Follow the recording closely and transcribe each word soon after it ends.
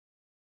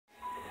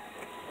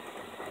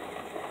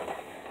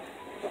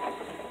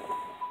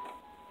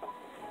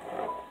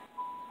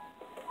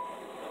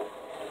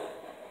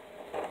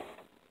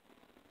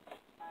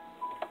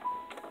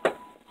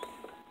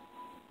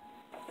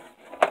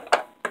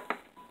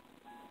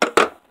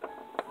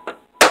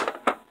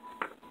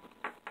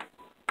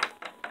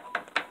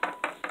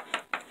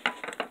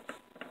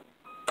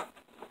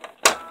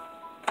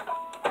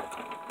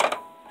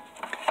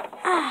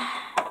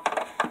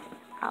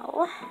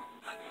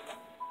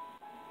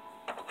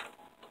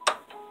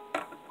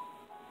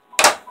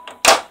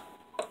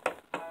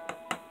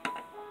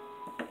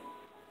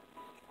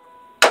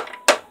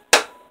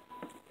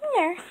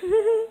there.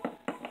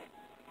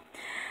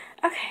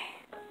 Okay.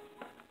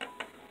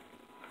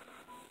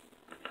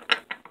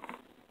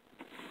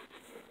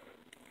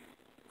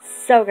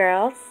 So,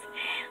 girls,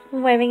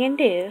 what are we gonna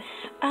do?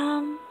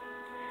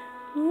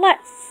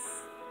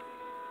 Let's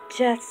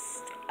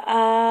just,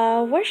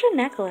 where's your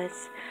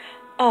necklace?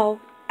 Oh,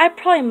 I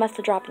probably must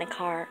have dropped in a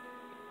car.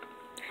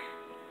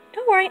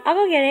 Don't worry, I'll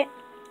go get it.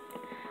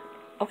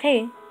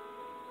 Okay.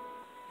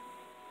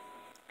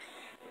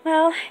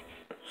 Well,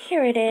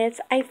 here it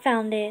is. I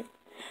found it.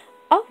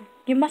 Oh,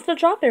 you must have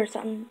dropped it or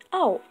something.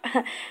 Oh,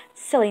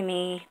 silly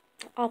me.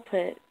 I'll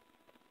put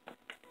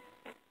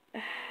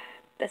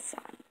this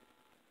on.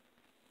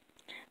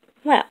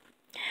 Well,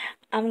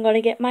 I'm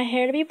gonna get my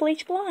hair to be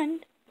bleach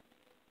blonde.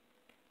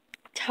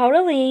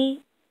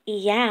 Totally.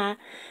 Yeah.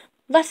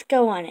 Let's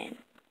go on in.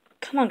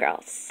 Come on,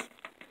 girls.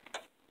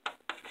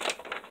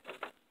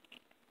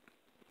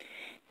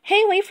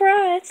 Hey, wait for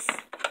us.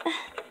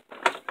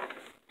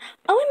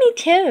 Oh, and me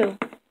too.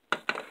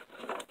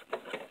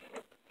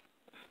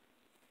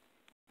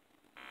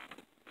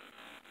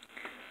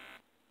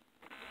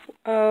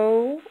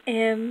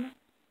 OMD.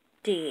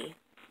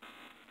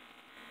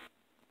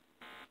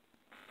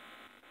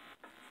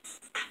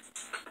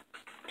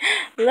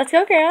 Let's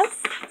go,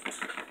 girls.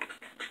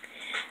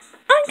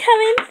 I'm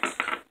coming.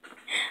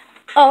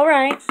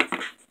 Alright.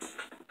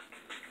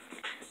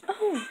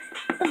 Oh,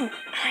 I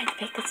like to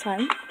pick this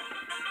one. Ooh,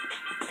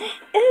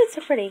 it's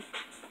so pretty.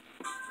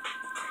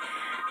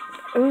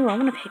 Ooh, I'm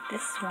gonna pick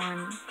this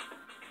one.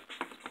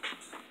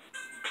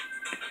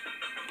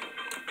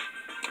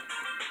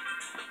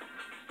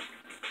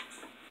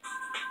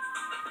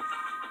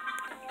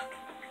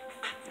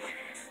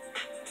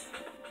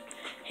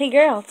 Hey,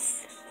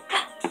 girls.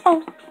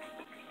 Oh.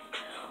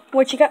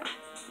 What you got?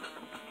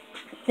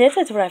 This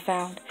is what I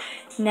found.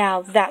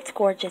 Now that's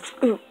gorgeous.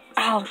 Ooh,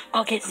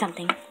 I'll get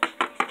something.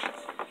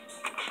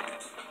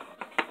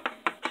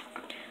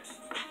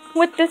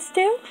 What this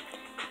do?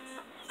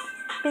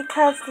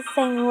 Because this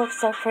thing looks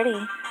so pretty.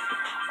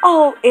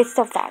 Oh, it's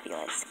so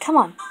fabulous. Come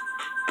on.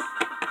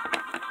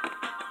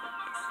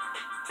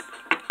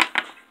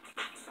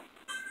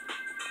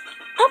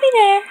 I'll be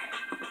there.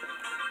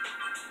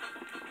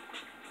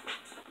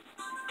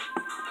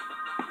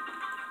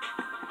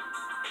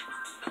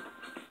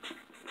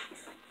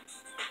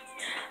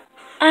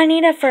 I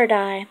need a fur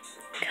dye.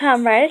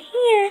 Come right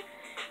here.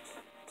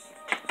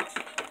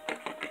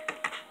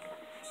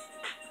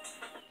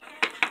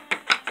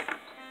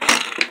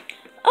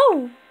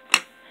 Oh!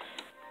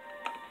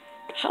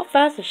 How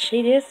fast does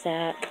she do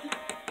that?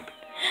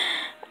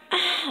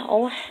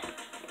 Ow.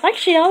 Like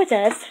she always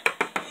does.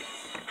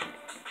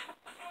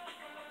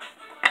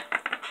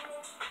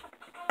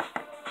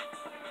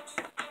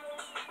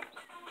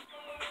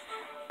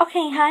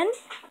 Okay, hun.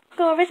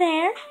 Go over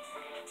there.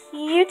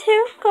 You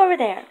two, go over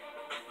there.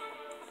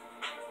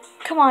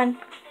 Come on.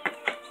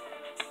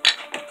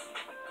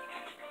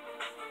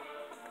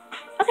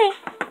 Okay.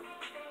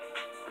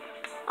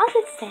 I'll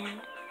just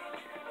stand.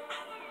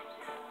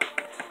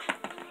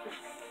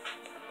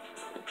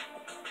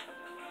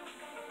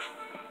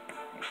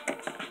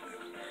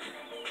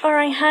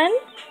 Alright, hun.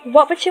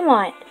 What would you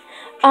want?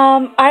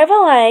 I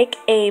would like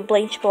a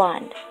bleach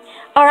blonde.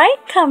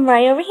 Alright, come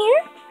right over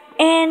here,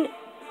 and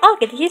I'll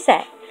get you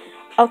set.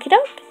 Okie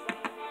doke.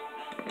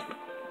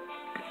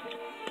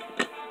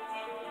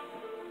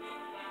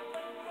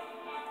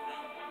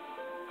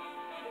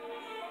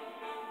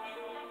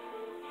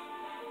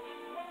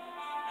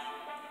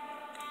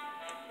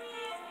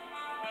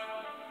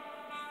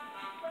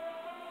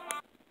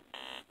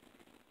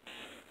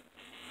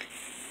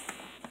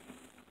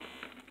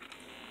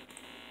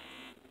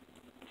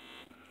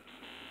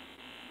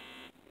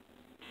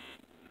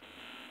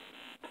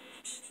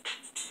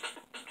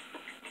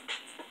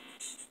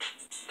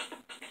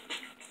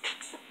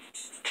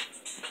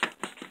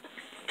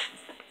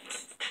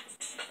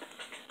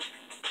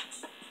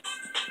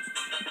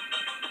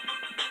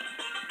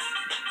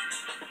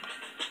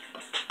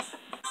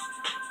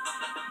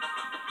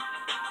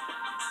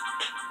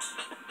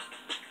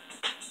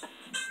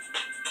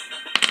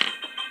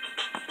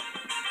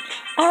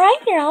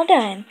 Alright, you're all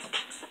done.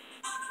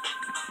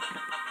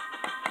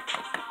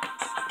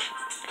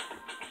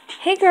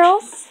 Hey,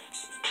 girls.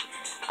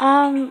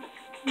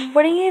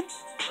 What do you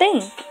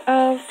think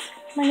of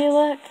my new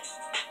look?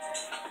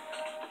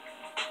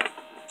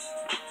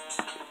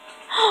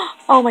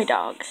 Oh, my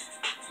dog.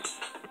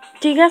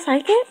 Do you guys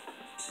like it?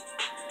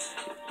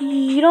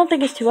 You don't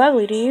think it's too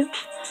ugly, do you?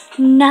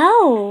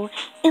 No,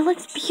 it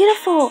looks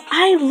beautiful.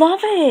 I love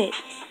it.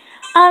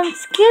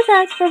 Excuse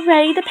us, we're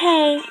ready to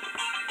pay.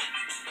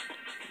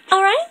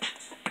 Alright?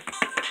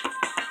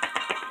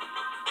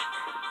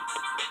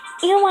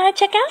 You want to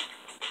check out?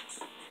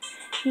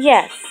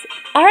 Yes.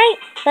 Alright,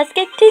 let's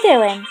get to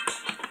doing.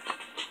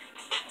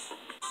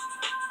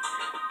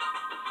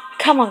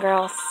 Come on,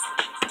 girls.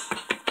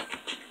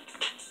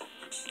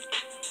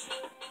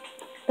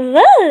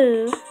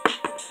 Woo!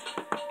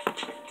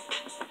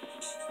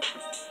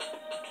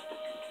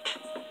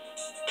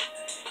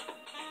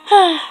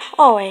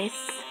 Always.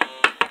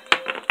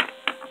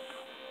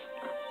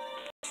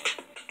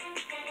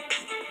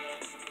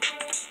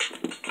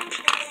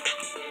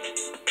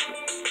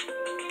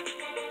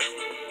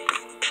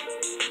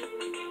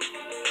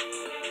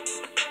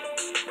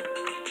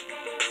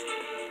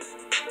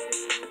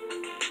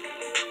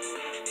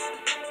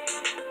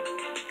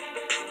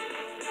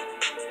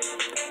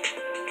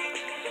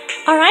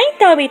 Alright,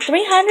 that'll be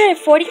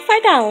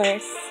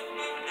 $345.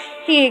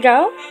 Here you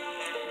go.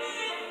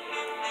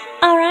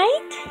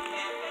 Alright.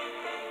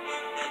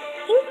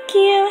 Thank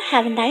you.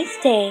 Have a nice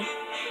day.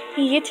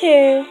 You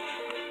too.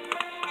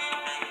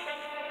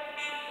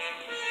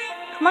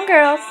 Come on,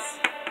 girls.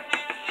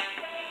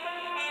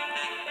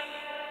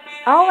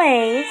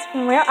 Always.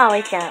 We'll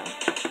always go.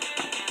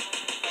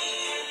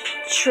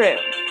 True.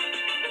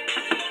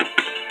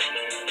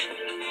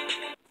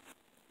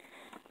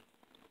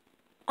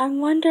 I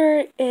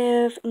wonder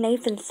if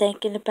Nathan's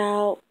thinking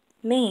about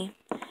me.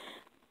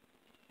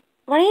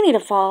 Why do you need to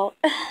fall?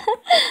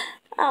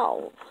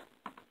 Oh,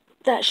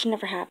 that should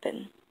never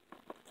happen.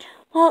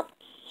 Well,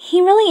 he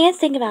really is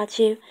thinking about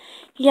you.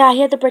 Yeah, he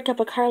had to break up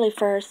with Carly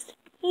first.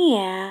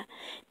 Yeah,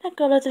 that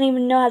girl doesn't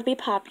even know how to be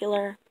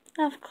popular.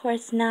 Of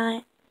course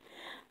not.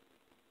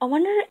 I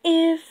wonder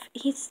if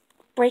he's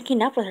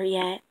breaking up with her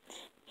yet.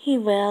 He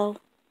will.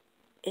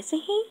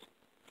 Isn't he?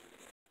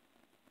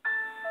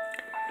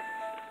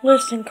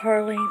 Listen,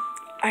 Carly,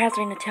 I have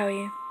something to tell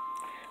you.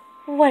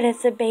 What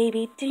is it,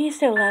 baby? Do you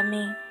still love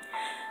me?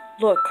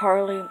 Look,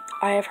 Carly,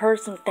 I have heard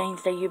some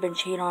things that you've been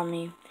cheating on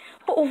me.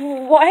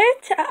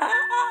 What?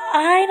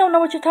 I don't know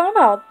what you're talking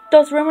about.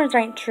 Those rumors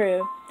ain't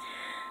true.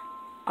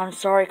 I'm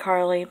sorry,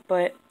 Carly,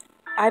 but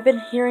I've been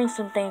hearing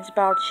some things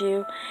about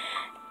you,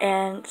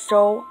 and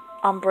so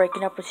I'm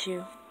breaking up with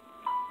you.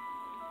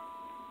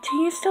 Do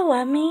you still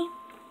love me?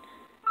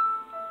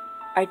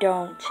 I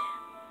don't.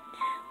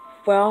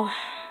 Well,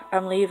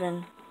 I'm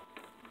leaving.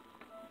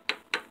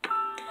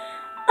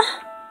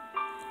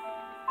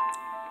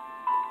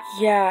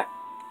 Yeah,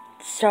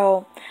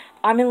 so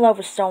I'm in love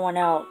with someone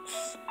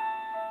else.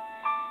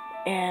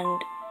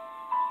 And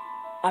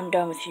I'm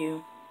done with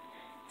you.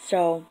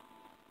 So,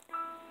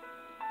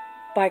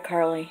 bye,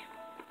 Carly.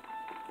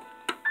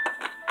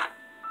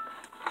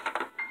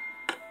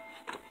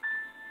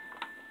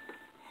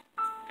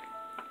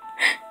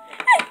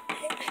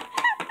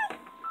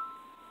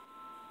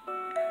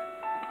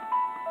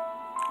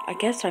 I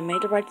guess I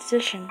made the right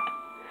decision.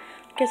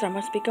 Guess I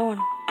must be going.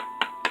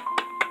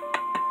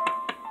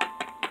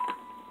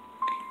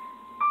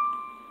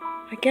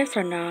 I guess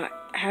I'm not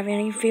having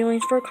any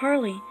feelings for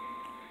Carly,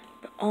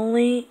 but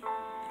only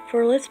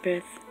for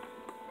Elizabeth.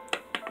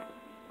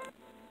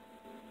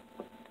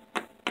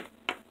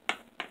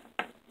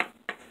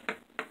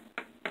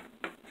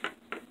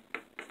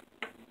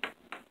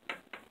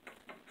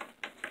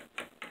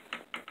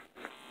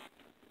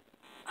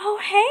 Oh,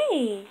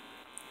 hey!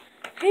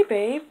 Hey,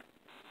 babe.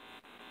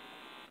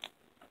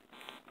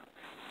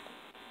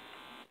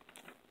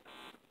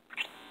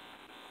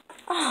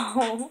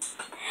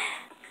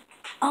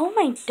 Oh,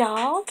 my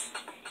dog.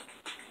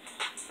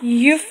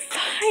 You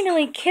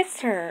finally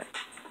kissed her.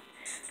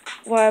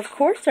 Well, of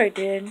course I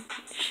did.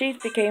 She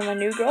became a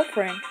new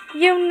girlfriend.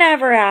 You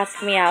never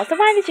asked me out, so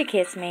why did you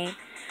kiss me?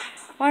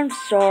 I'm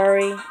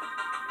sorry.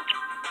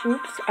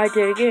 Oops, I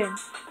did again.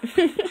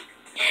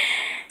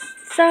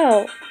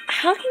 So,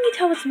 how can you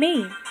tell it's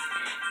me?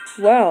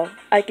 Well,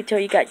 I can tell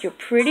you got your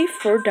pretty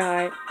fur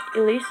dye.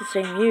 At least the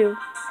same you.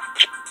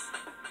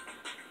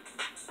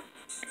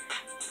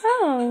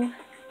 Oh.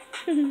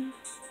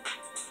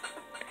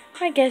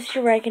 I guess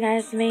you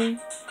recognize me.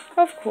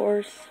 Of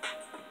course.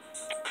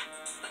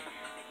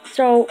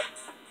 So,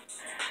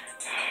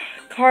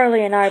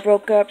 Carly and I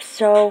broke up,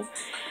 so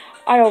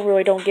I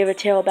really don't give a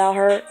tail about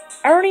her.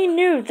 I already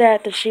knew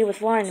that she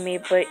was lying to me,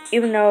 but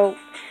even though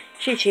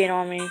she cheated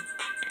on me,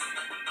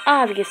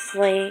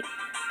 obviously,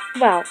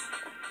 well,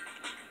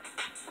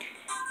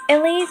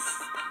 at least,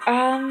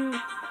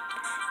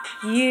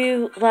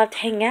 you loved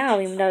hanging out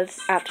even though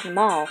it's after the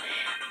mall.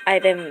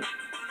 I've been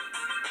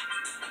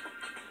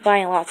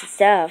buying lots of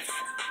stuff.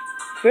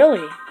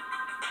 Really?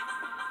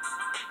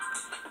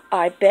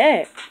 I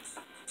bet.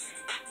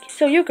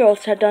 So you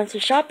girls have done some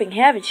shopping,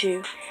 haven't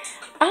you?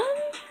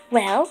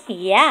 Well,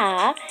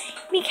 yeah.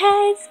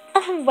 Because,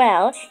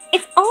 well,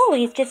 it's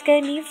always just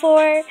gonna be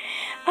for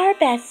our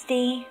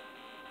bestie.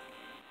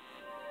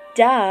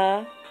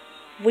 Duh.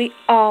 We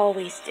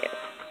always do.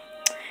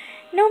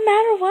 No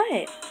matter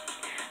what.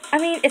 I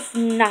mean, it's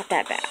not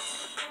that bad.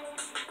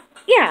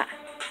 Yeah.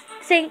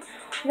 See,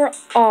 we're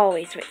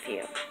always with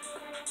you.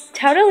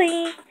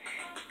 Totally.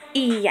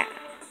 Yeah.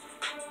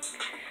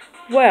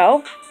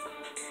 Well,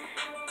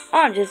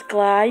 I'm just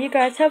glad you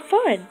guys have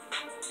fun.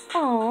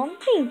 Oh,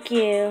 thank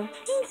you.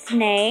 Thanks,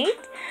 Nate.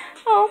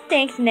 Oh,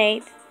 thanks,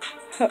 Nate.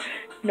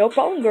 No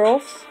problem,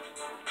 girls.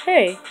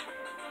 Hey,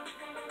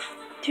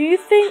 do you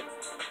think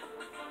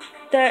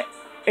that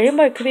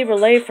anybody could be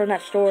related from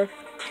that store?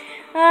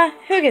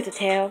 Who gets a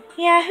tail?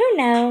 Yeah, who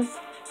knows?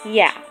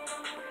 Yeah.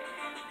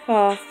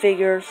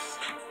 Figures.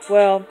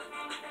 Well,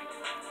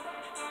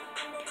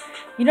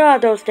 you know how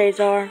those days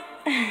are.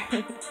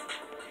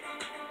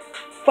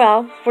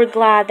 Well, we're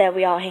glad that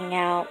we all hang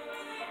out.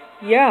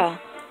 Yeah.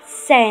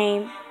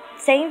 Same.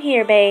 Same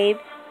here, babe.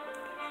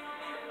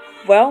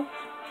 Well,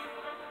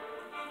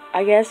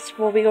 I guess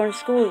we'll be going to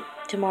school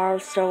tomorrow,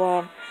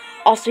 so,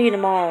 I'll see you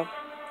tomorrow.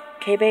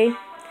 Okay, babe?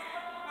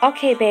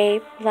 Okay,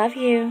 babe. Love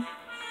you.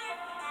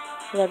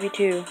 Love you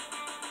too.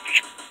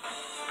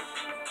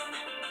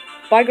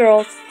 Bye,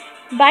 girls.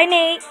 Bye,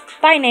 Nate.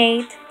 Bye,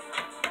 Nate.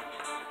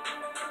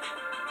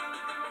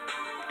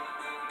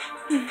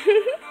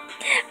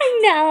 I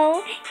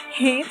know.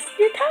 It's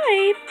your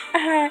type.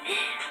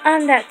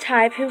 I'm that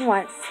type who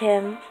wants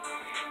him.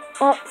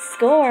 Well,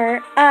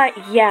 score.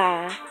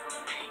 Yeah.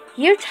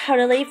 You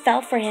totally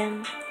fell for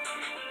him.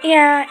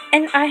 Yeah,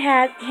 and I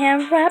had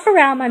him wrap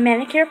around my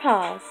manicure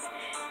paws.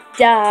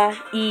 Duh,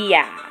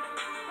 yeah.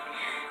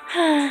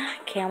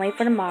 Can't wait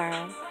for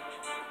tomorrow.